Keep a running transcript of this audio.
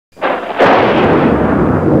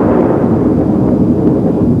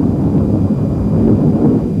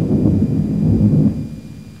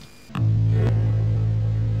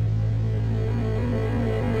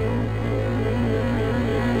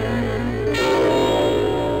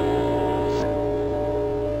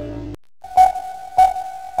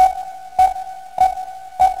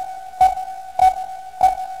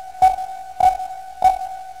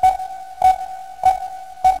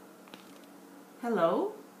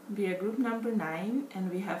We are group number 9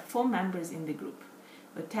 and we have 4 members in the group.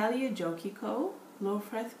 Otelia Jokiko,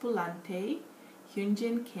 Lofreth Pulante,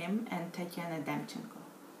 Hyunjin Kim, and Tatiana Demchenko.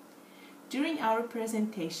 During our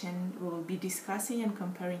presentation, we will be discussing and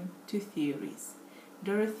comparing 2 theories,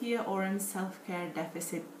 Dorethea Orem's self-care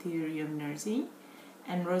deficit theory of nursing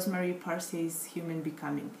and Rosemarie Parse's human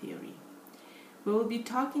becoming theory. We will be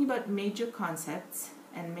talking about major concepts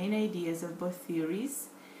and main ideas of both theories,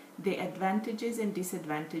 the advantages and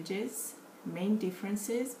disadvantages, main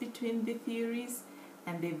differences between the theories,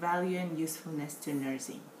 and the value and usefulness to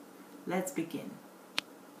nursing. Let's begin.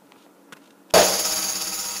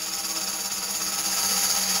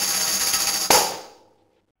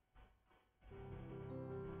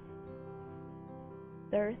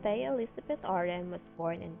 Dorethea Elizabeth Orem was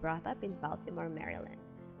born and brought up in Baltimore, Maryland.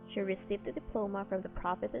 She received a diploma from the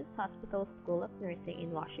Providence Hospital School of Nursing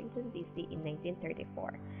in Washington, D.C. in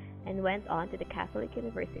 1934 and went on to the Catholic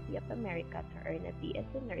University of America to earn a B.S.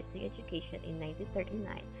 in Nursing Education in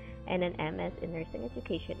 1939 and an M.S. in Nursing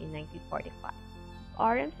Education in 1945.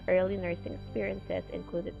 Orem's early nursing experiences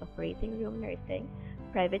included operating room nursing,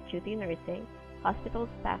 private duty nursing, hospital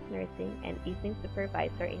staff nursing, and evening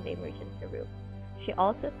supervisor in the emergency room. She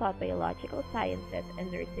also taught biological sciences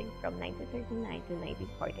and nursing from 1939 to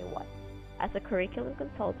 1941. As a curriculum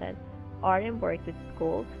consultant, Orem worked with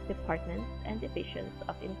schools, departments, and divisions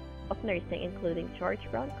of nursing, including George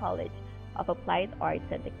Brown College of Applied Arts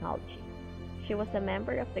and Technology. She was a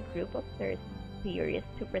member of the group of nurse theorists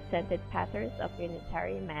who presented Patterns of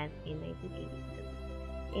Unitary Man in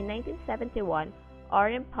 1982. In 1971,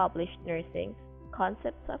 Orem published Nursing: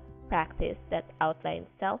 Concepts of Practice that outlined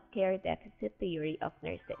self-care deficit theory of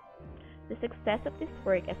nursing. The success of this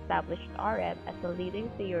work established Orem as a leading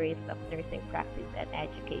theorist of nursing practice and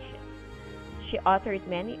education. She authored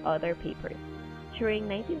many other papers. During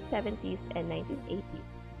 1970s and 1980s,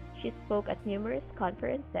 she spoke at numerous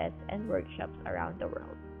conferences and workshops around the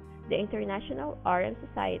world. The International Orem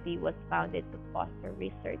Society was founded to foster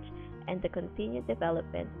research and the continued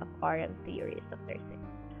development of Orem theories of nursing.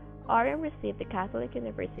 Orem received the Catholic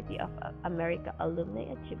University of America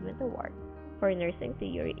Alumni Achievement Award for Nursing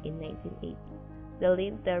Theory in 1980, the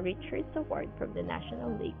Linda Richards Award from the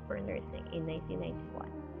National League for Nursing in 1991,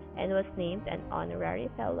 and was named an Honorary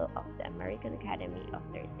Fellow of the American Academy of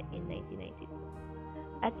Nursing in 1992.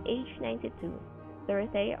 At age 92,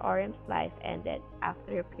 Dorethea Orem's life ended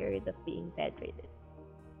after a period of being bedridden.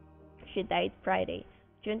 She died Friday,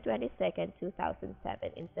 June 22,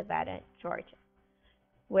 2007 in Savannah, Georgia,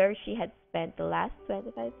 where she had spent the last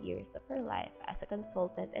 25 years of her life as a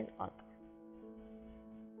consultant and author.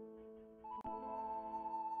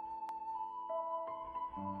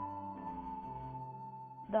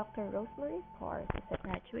 Dr. Rosemarie Parse is a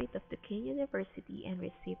graduate of Duquesne University and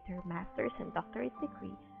received her master's and doctorate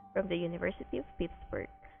degree from the University of Pittsburgh.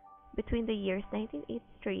 Between the years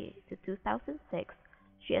 1983 to 2006,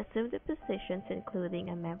 she assumed the positions including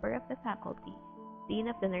a member of the faculty, dean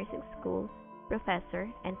of the nursing school, professor,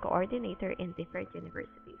 and coordinator in different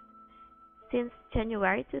universities. Since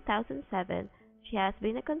January 2007, she has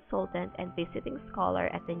been a consultant and visiting scholar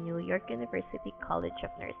at the New York University College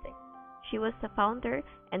of Nursing. She was the founder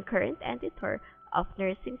and current editor of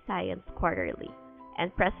Nursing Science Quarterly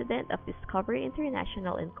and president of Discovery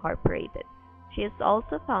International Incorporated. She is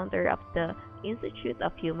also founder of the Institute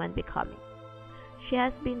of Human Becoming. She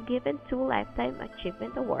has been given 2 Lifetime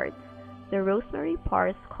Achievement Awards. The Rosemarie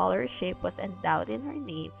Parse Scholarship was endowed in her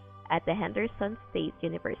name at the Henderson State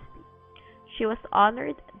University. She was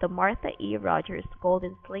honored the Martha E. Rogers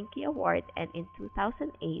Golden Slinky Award, and in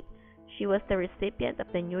 2008, she was the recipient of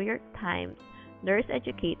the New York Times Nurse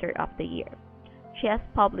Educator of the Year. She has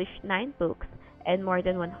published 9 books and more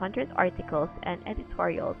than 100 articles and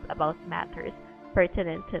editorials about matters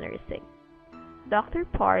pertinent to nursing. Dr.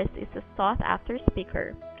 Parse is a sought-after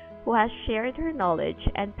speaker who has shared her knowledge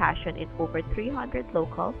and passion in over 300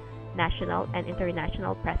 local, national, and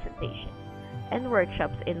international presentations and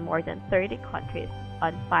workshops in more than 30 countries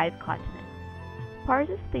on 5 continents.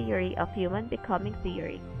 Parse's theory of human becoming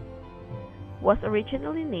theory was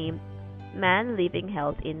originally named Man Living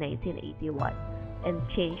Health in 1981 and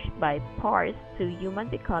changed by Parse to Human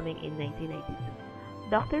Becoming in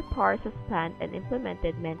 1992. Dr. Parse has planned and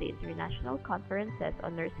implemented many international conferences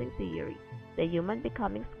on nursing theory, the Human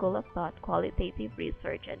Becoming School of Thought, qualitative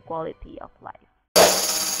research, and quality of life.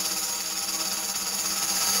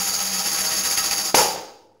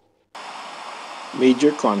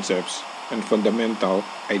 Major concepts and fundamental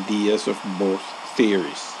ideas of both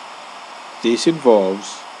theories. This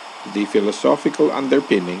involves the philosophical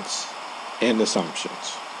underpinnings and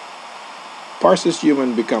assumptions. Parse's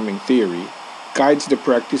human becoming theory guides the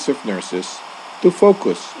practice of nurses to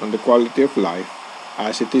focus on the quality of life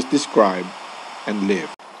as it is described and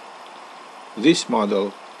lived. This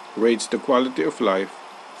model rates the quality of life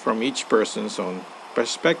from each person's own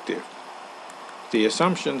perspective. The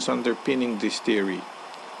assumptions underpinning this theory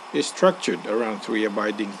is structured around three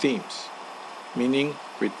abiding themes: meaning,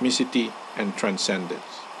 rhythmicity, and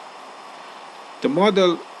transcendence. The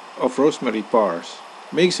model of Rosemarie Parse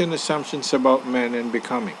makes an assumptions about man and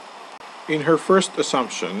becoming. In her first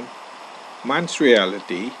assumption, man's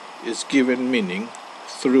reality is given meaning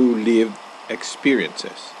through lived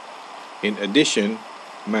experiences. In addition,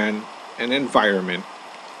 man and environment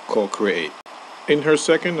co-create. In her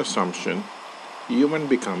second assumption, human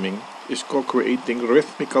becoming is co-creating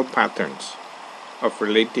rhythmical patterns of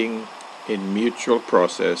relating in mutual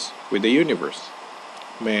process with the universe.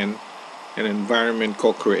 Man and environment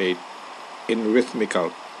co-create in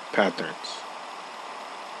rhythmical patterns.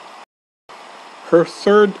 Her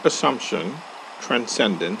third assumption,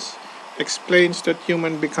 transcendence, explains that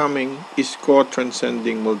human becoming is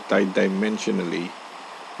co-transcending multidimensionally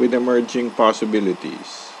with emerging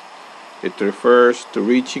possibilities. It refers to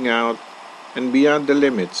reaching out and beyond the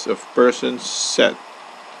limits of persons set,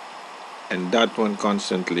 and that one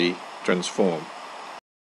constantly transform.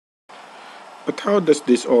 But how does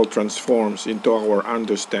this all transforms into our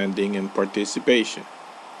understanding and participation?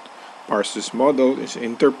 Parse's model is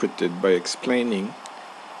interpreted by explaining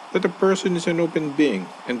that a person is an open being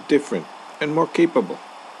and different and more capable.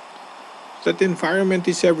 That the environment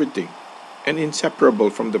is everything and inseparable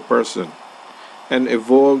from the person and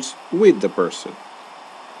evolves with the person.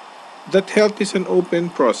 That health is an open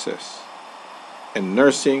process, and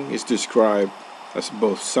nursing is described as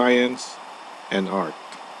both science and art.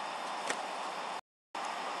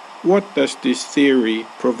 What does this theory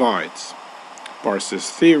provide?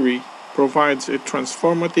 Parse's theory provides a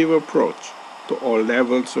transformative approach to all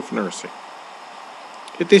levels of nursing.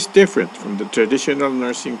 It is different from the traditional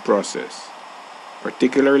nursing process,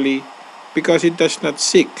 particularly because it does not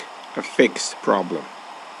seek a fixed problem.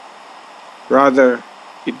 Rather,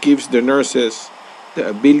 it gives the nurses the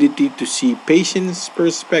ability to see patients'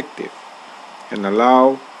 perspective and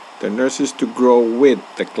allow the nurses to grow with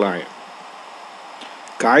the client,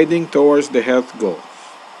 guiding towards the health goals.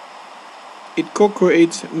 It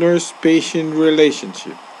co-creates nurse-patient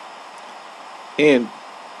relationship, and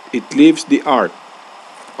it lives the art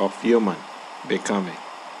of human becoming.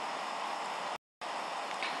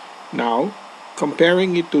 Now,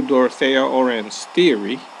 comparing it to Dorethea Orem's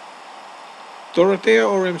theory, Dorethea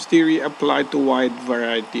Orem's theory applied to a wide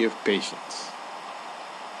variety of patients.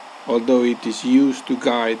 Although it is used to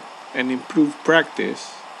guide and improve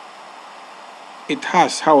practice, it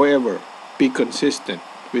has, however, be consistent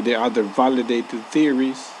with the other validated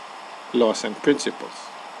theories, laws, and principles.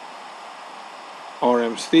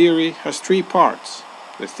 Orem's theory has three parts: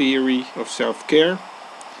 the theory of self-care,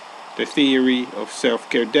 the theory of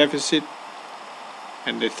self-care deficit,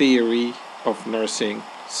 and the theory of nursing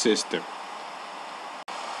system.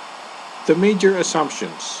 The major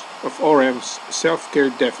assumptions of Orem's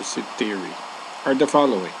self-care deficit theory are the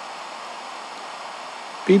following.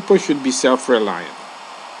 People should be self-reliant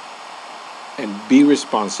and be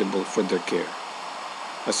responsible for their care,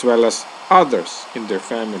 as well as others in their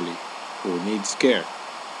family who needs care.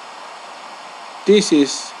 This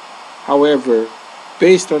is, however,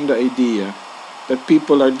 based on the idea that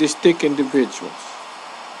people are distinct individuals,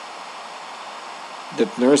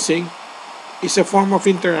 that nursing is a form of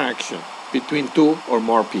interaction between two or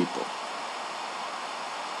more people.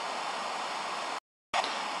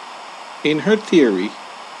 In her theory,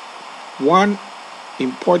 one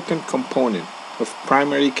important component of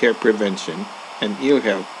primary care prevention and ill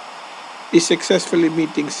health is successfully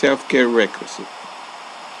meeting self-care requisites.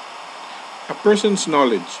 A person's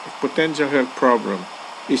knowledge of potential health problems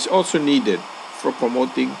is also needed for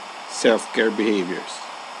promoting self-care behaviors.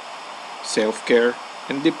 Self-care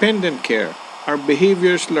and dependent care are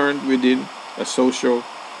behaviors learned within a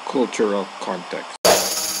social-cultural context.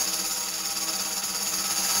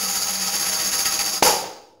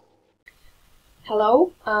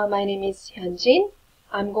 Hello, my name is Hyunjin.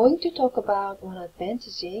 I'm going to talk about one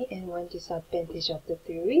advantage and one disadvantage of the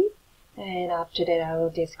theory, and after that I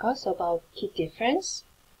will discuss about key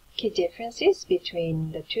differences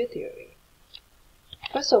between the two theories.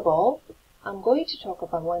 First of all, I'm going to talk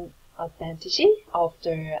about one advantage of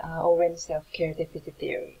the Orem self-care deficit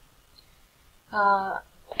theory.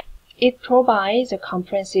 It provides a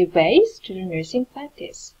comprehensive base to the nursing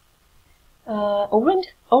practice.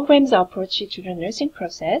 Orem's approach to the nursing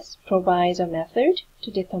process provides a method to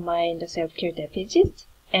determine the self-care deficits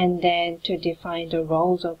and then to define the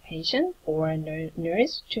roles of patient or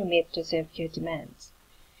nurse to meet the self-care demands.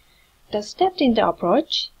 The steps in the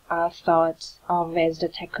approach are thought of as the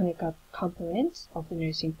technical components of the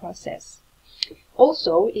nursing process.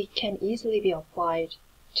 Also, it can easily be applied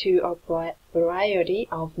to a variety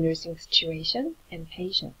of nursing situations and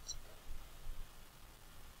patients.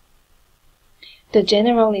 The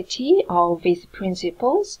generality of these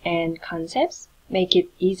principles and concepts make it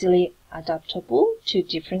easily adaptable to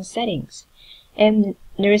different settings, and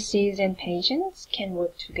nurses and patients can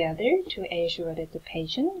work together to ensure that the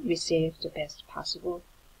patient receives the best possible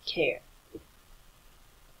care.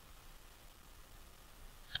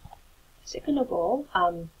 Second of all,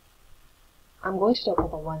 I'm going to talk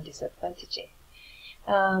about one disadvantage.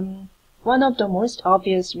 One of the most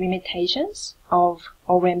obvious limitations of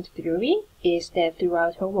Orem theory is that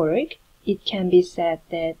throughout her work, it can be said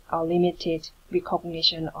that a limited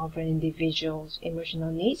recognition of an individual's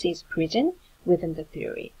emotional needs is present within the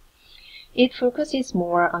theory. It focuses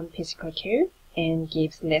more on physical care and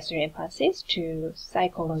gives lesser emphasis to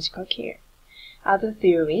psychological care. Other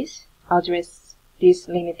theories address this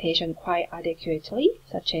limitation quite adequately,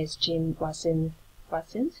 such as Jim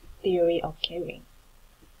Watson's theory of caring.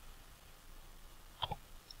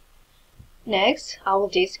 Next, I will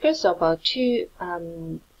discuss about two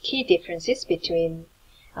key differences between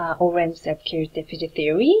Orem self-care deficit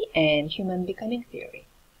theory and human becoming theory.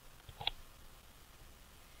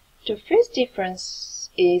 The first difference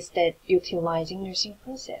is that utilizing nursing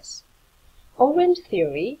process. Orem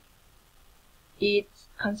theory, it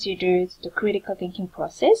considers the critical thinking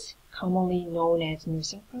process, commonly known as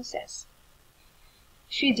nursing process.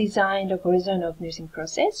 She designed a version of nursing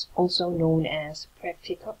process, also known as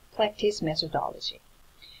practice methodology.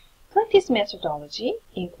 Practice methodology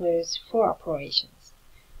includes 4 operations: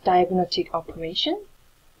 diagnostic operation,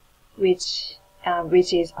 which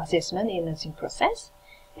is assessment in nursing process,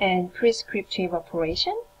 and prescriptive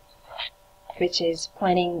operation, which is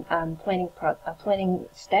planning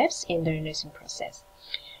steps in the nursing process.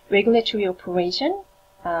 Regulatory operation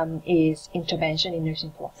is intervention in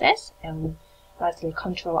nursing process, and lastly,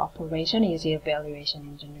 control operation is evaluation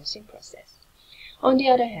in the nursing process. On the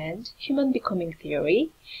other hand, human becoming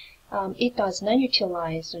theory, it does not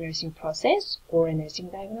utilize the nursing process or a nursing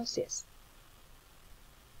diagnosis.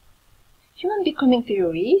 Human becoming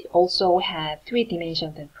theory also has 3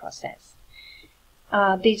 dimensions in process.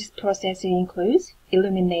 These processes include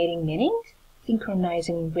illuminating meanings,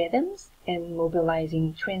 synchronizing rhythms, and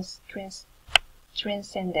mobilizing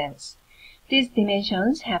transcendence. These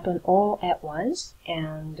dimensions happen all at once,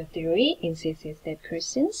 and the theory insists that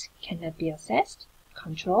persons cannot be assessed,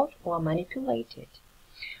 controlled, or manipulated.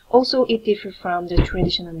 Also, it differs from the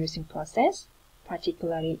traditional nursing process,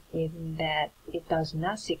 particularly in that it does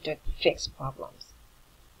not seek to fix problems.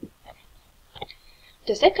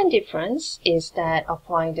 The second difference is that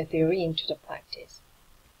applying the theory into the practice.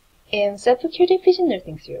 In self-care deficit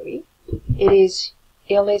nursing theory, it is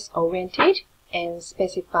illness-oriented and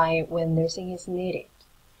specify when nursing is needed.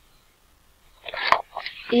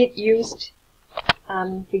 It used,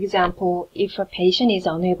 for example, if a patient is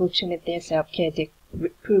unable to meet their self-care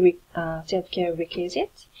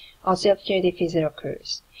requisites, a self-care deficit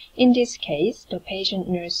occurs. In this case, the patient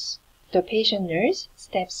nurse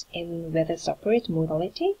steps in with a separate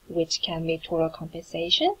modality, which can be total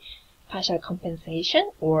compensation, partial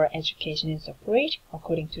compensation, or education and support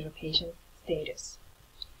according to the patient's status.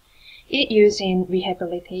 It used in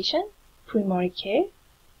rehabilitation, primary care,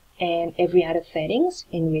 and every other settings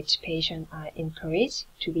in which patients are encouraged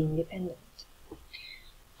to be independent.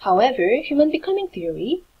 However, human becoming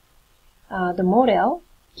theory, the model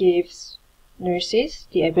gives nurses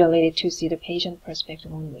the ability to see the patient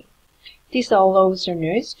perspective only. This allows the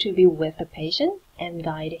nurse to be with the patient and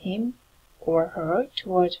guide him or her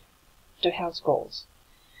toward the health goals.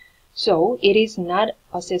 So, it is not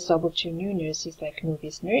accessible to new nurses like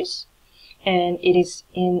novice nurse, and it is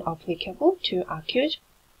inapplicable to acute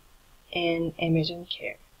and emergent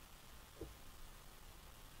care.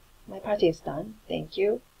 My part is done. Thank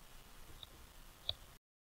you.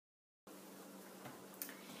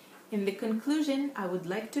 In the conclusion, I would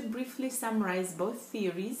like to briefly summarize both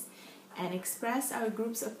theories and express our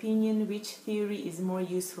group's opinion which theory is more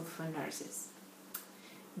useful for nurses.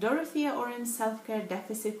 Dorethea Orem's self-care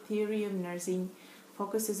deficit theory of nursing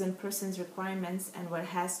focuses on persons' requirements and what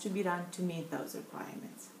has to be done to meet those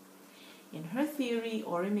requirements. In her theory,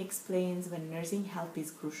 Orem explains when nursing help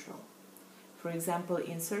is crucial. For example,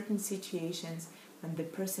 in certain situations when the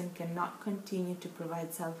person cannot continue to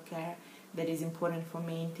provide self-care that is important for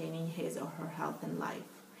maintaining his or her health and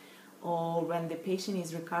life, or when the patient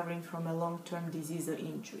is recovering from a long-term disease or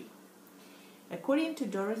injury. According to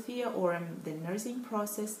Dorethea Orem, the nursing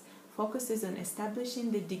process focuses on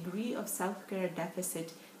establishing the degree of self-care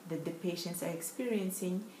deficit that the patients are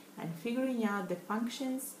experiencing and figuring out the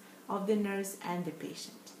functions of the nurse and the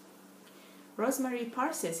patient. Rosemarie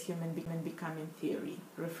Parse's human becoming theory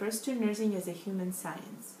refers to nursing as a human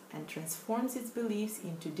science and transforms its beliefs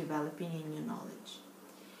into developing a new knowledge.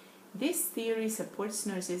 This theory supports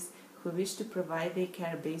nurses who wish to provide their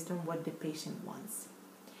care based on what the patient wants.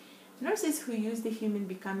 Nurses who use the human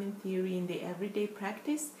becoming theory in their everyday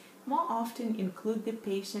practice more often include the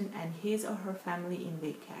patient and his or her family in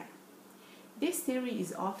their care. This theory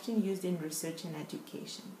is often used in research and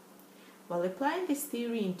education. While applying this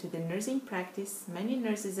theory into the nursing practice, many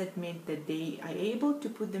nurses admit that they are able to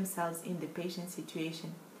put themselves in the patient's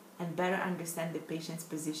situation and better understand the patient's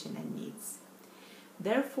position and needs.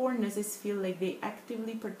 Therefore, nurses feel like they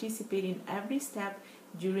actively participate in every step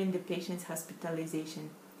during the patient's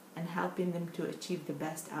hospitalization and helping them to achieve the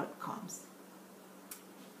best outcomes.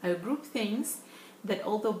 Our group thinks that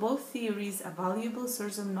although both theories are valuable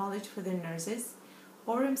source of knowledge for the nurses,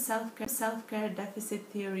 Orem's self-care deficit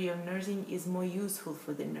theory of nursing is more useful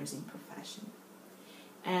for the nursing profession,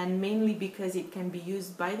 and mainly because it can be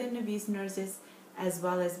used by the novice nurses as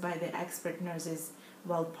well as by the expert nurses,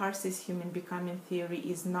 while Parse's human becoming theory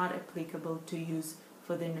is not applicable to use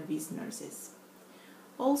for the novice nurses.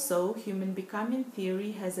 Also, human becoming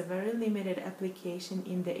theory has a very limited application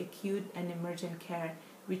in the acute and emergent care,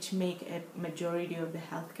 which make a majority of the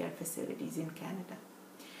healthcare facilities in Canada.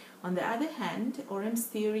 On the other hand, Orem's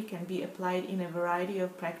theory can be applied in a variety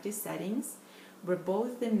of practice settings where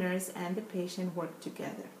both the nurse and the patient work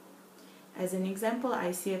together. As an example,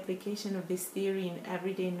 I see application of this theory in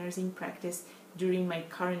everyday nursing practice during my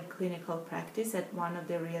current clinical practice at one of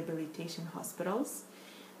the rehabilitation hospitals.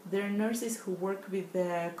 There are nurses who work with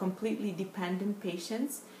completely dependent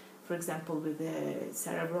patients, for example with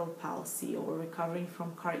cerebral palsy or recovering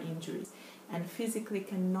from car injuries, and physically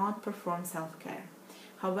cannot perform self-care.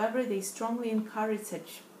 However, they strongly encourage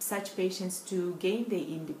such patients to gain their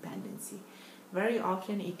independence. Very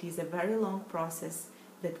often it is a very long process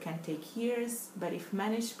that can take years, but if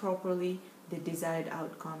managed properly, the desired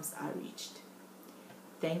outcomes are reached.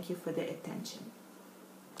 Thank you for the attention.